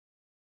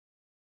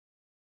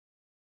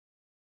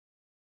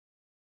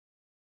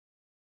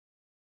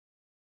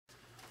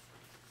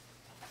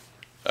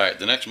Alright,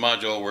 the next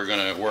module we're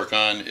going to work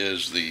on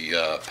is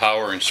the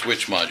power and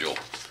switch module.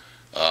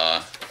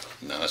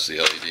 No, that's the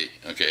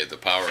LED. Okay, the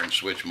power and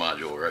switch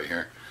module right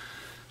here.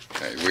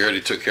 Alright, we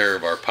already took care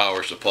of our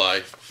power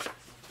supply,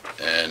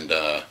 and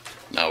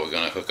now we're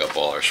going to hook up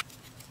all our.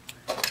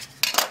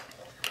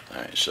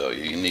 Alright, so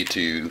you need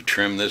to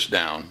trim this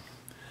down,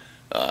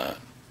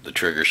 the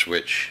trigger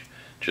switch.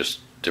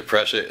 Just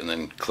depress it and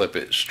then clip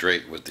it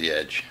straight with the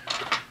edge.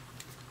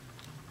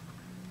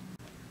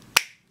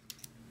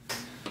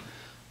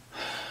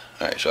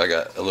 Alright, so I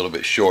got a little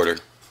bit shorter,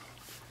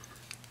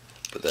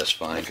 but that's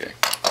fine. Okay.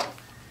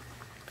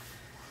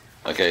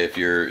 Okay, if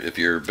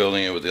you're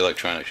building it with the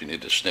electronics, you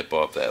need to snip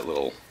off that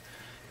little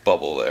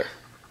bubble there.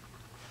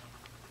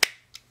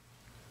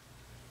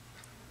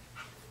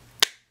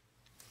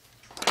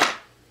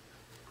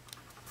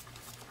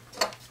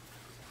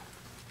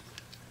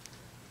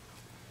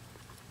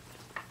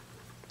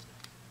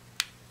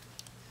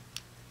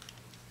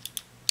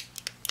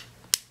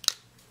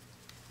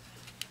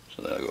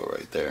 So that'll go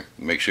right there.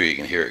 Make sure you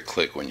can hear it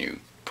click when you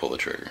pull the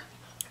trigger.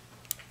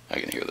 I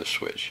can hear the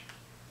switch.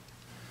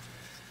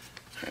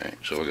 Alright,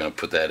 so we're going to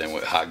put that in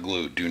with hot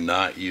glue. Do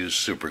not use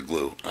super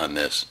glue on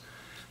this.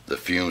 The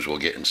fumes will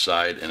get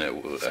inside, and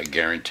it will, I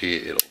guarantee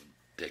it, it'll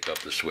dick up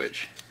the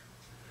switch.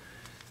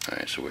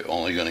 Alright, so we're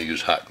only going to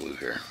use hot glue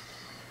here.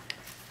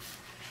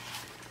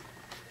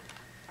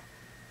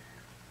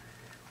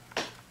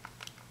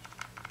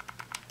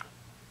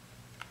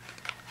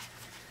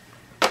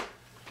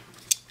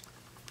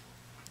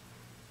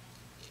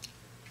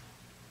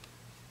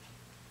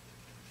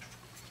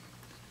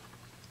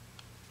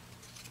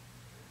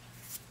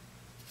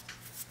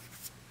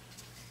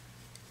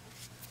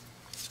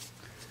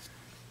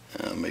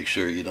 Make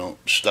sure you don't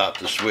stop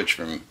the switch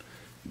from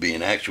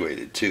being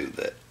actuated too.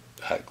 That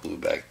hot glue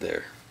back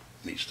there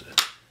needs to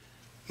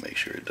make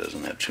sure it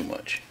doesn't have too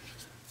much.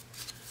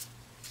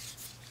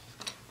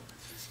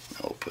 Now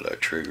we'll put our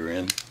trigger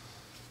in.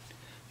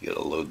 You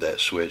gotta load that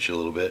switch a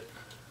little bit.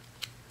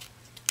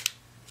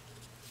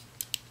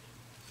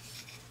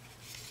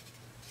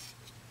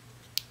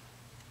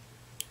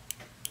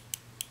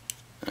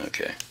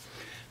 Okay,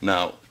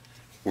 now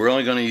we're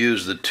only going to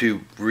use the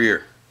two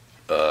rear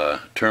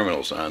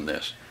terminals on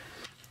this.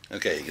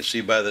 Okay, you can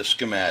see by the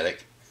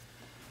schematic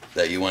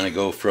that you want to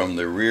go from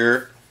the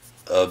rear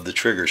of the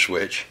trigger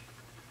switch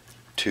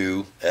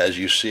to, as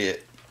you see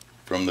it,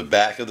 from the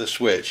back of the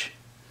switch,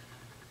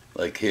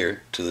 like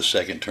here, to the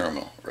second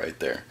terminal right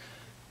there,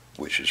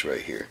 which is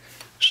right here.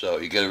 So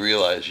you got to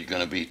realize you're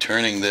going to be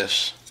turning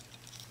this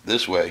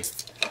way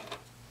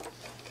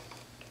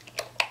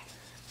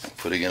and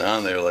putting it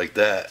on there like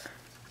that.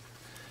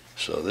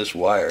 So this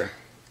wire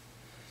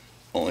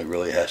only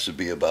really has to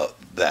be about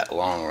that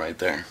long right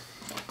there.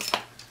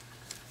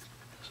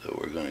 So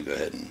we're going to go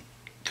ahead and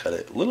cut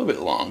it a little bit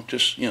long,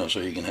 just, you know,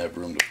 so you can have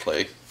room to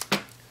play.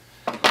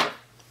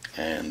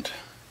 And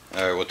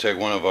alright, we'll take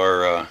one of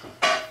our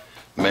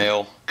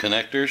male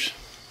connectors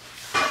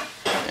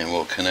and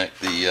we'll connect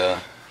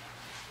the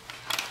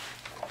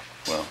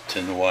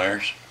tin the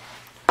wires.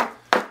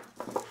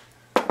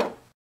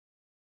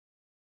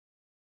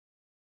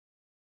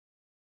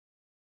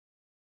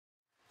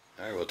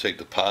 Alright, we'll take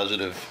the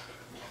positive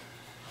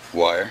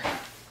wire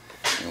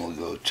and we'll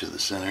go to the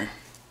center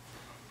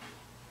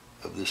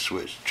of this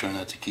switch. Try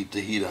not to keep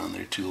the heat on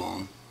there too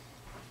long,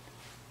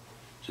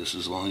 just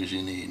as long as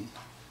you need.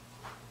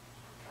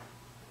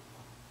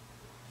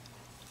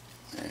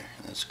 There,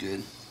 that's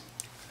good.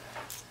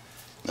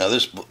 Now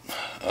this,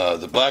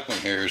 the black one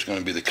here is going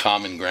to be the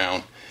common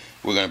ground.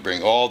 We're going to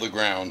bring all the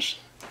grounds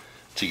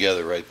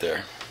together right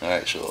there.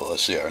 Alright, so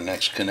let's see, our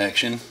next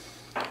connection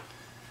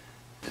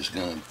is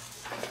going to,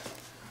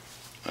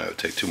 I will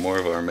take two more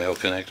of our male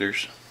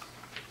connectors.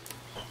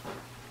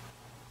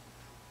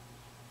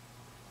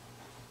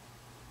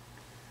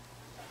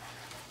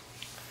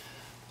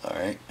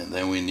 Alright, and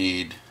then we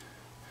need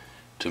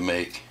to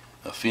make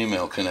a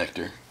female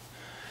connector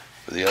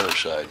for the other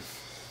side.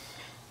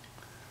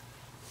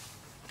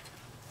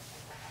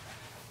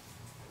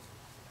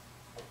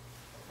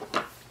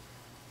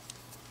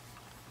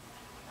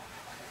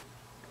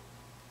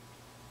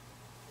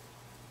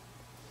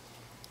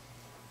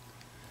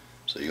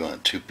 So you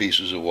want two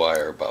pieces of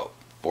wire about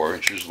 4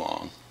 inches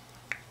long.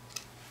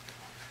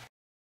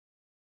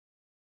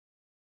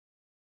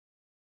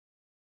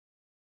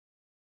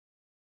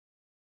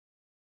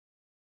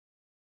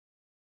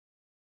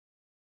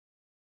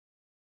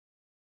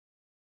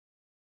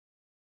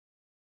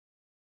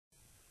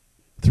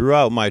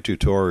 Throughout my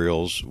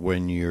tutorials,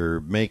 when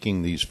you're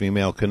making these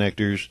female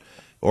connectors,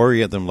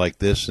 orient them like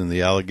this in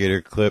the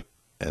alligator clip,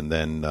 and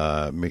then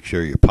make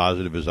sure your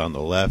positive is on the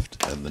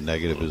left and the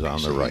negative is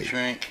on the right.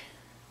 Shrink.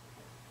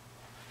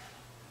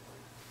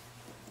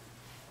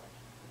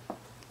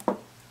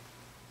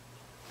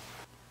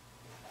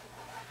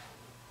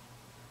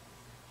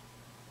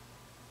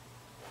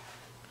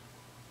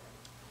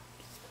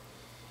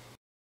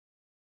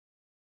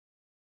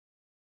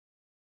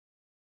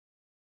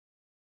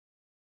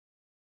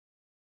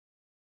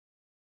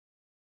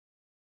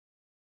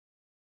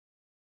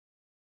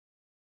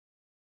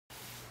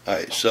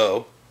 Alright,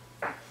 so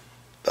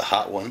the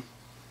hot one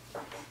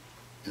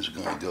is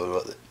going to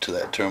go to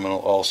that terminal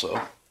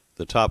also.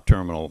 The top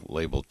terminal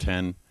labeled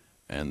 10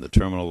 and the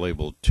terminal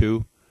labeled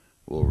 2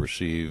 will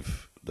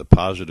receive the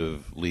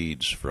positive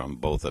leads from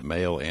both a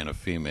male and a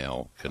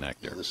female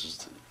connector. Yeah, this is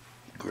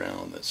the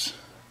ground that's...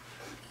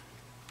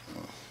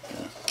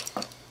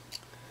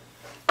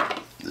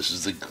 This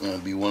is going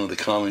to be one of the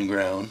common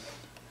ground,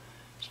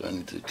 so I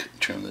need to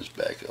trim this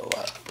back a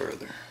lot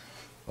further.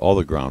 All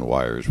the ground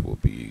wires will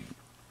be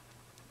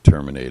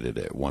terminated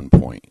at one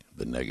point,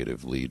 the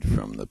negative lead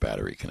from the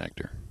battery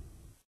connector.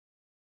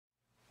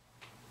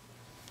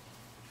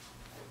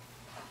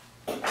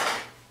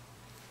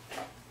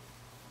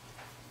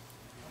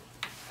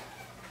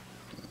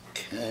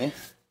 Okay.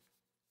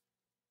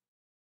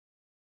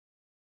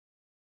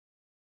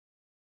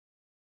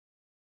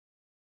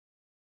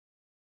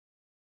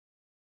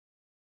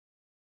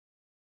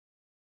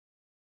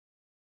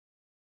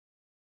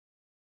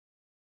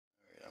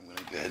 I'm going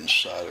to go ahead and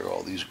solder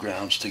all these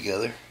grounds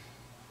together.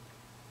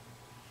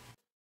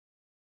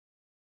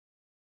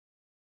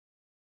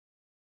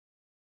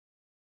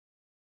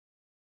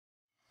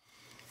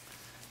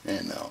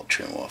 And now I'll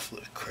trim off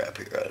the crap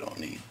here I don't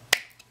need.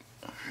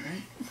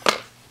 Alright.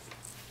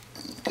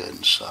 Go ahead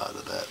and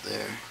solder that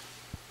there.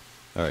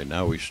 Alright,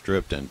 now we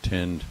stripped and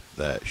tinned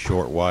that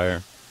short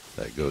wire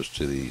that goes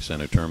to the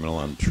center terminal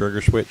on the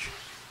trigger switch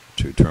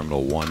to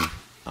terminal 1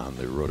 on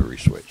the rotary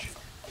switch.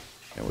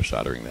 And we're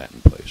soldering that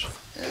in place.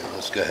 And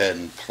let's go ahead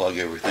and plug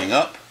everything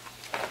up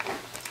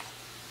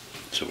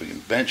so we can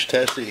bench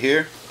test it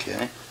here.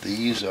 Okay,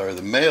 these are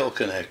the male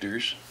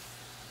connectors.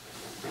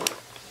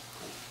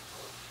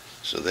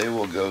 So they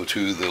will go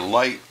to the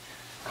light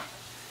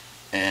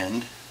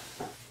end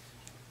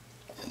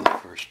in the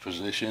first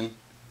position.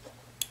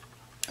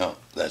 Oh,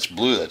 that's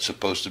blue. That's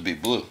supposed to be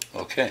blue.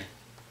 Okay.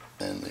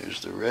 And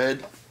there's the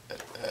red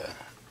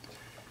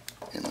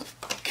in the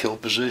kill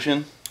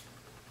position.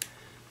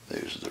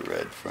 There's the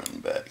red front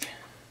and back.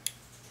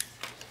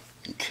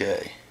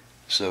 Okay.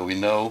 So we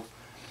know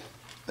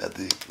that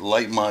the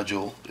light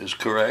module is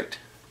correct.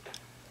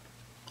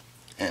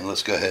 And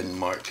let's go ahead and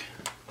mark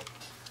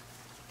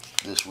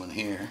this one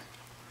here,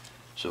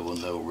 so we'll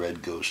know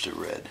red goes to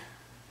red.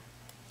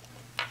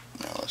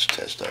 Now let's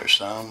test our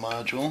sound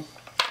module.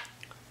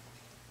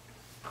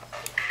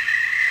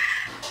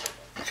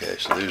 Okay,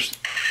 so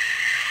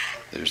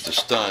there's the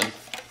stun.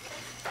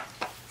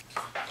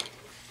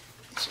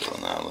 So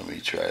now let me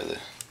try the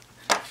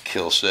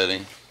kill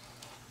setting.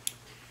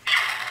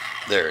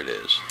 There it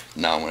is.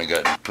 Now I'm going to go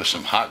ahead and put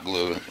some hot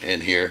glue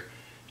in here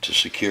to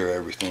secure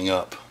everything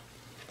up.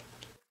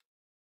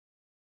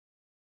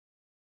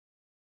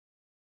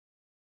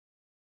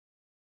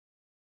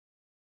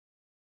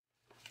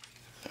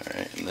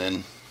 Alright, and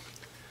then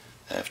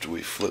after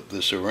we flip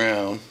this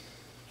around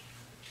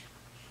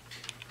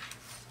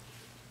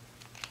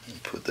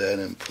and put that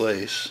in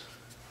place,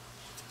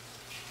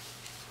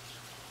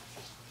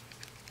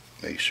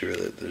 make sure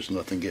that there's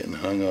nothing getting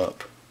hung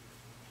up,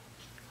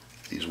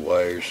 these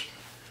wires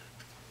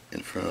in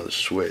front of the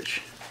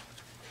switch,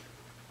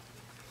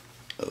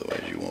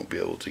 otherwise you won't be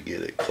able to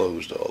get it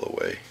closed all the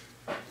way.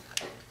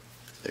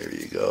 There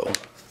you go.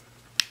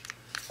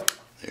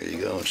 There you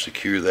go, and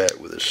secure that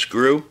with a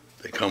screw.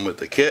 They come with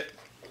the kit.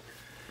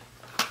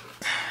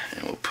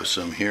 And we'll put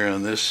some here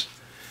on this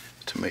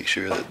to make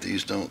sure that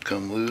these don't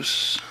come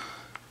loose.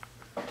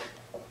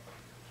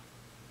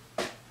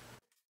 And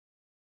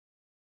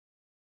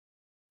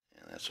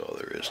that's all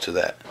there is to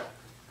that.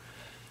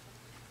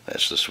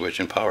 That's the switch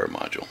and power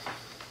module.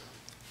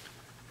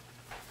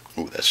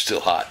 Ooh, that's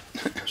still hot.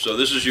 So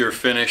this is your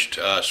finished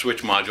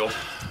switch module.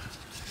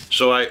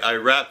 So I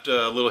wrapped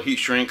a little heat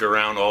shrink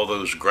around all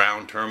those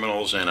ground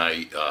terminals, and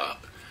I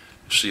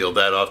sealed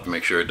that off to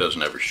make sure it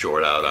doesn't ever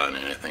short out on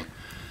anything.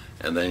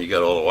 And then you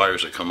got all the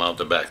wires that come out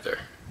the back there.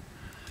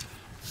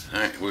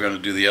 Alright, we're going to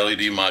do the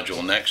LED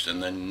module next,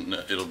 and then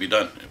it'll be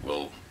done.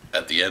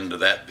 At the end of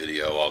that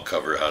video, I'll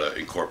cover how to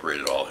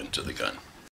incorporate it all into the gun.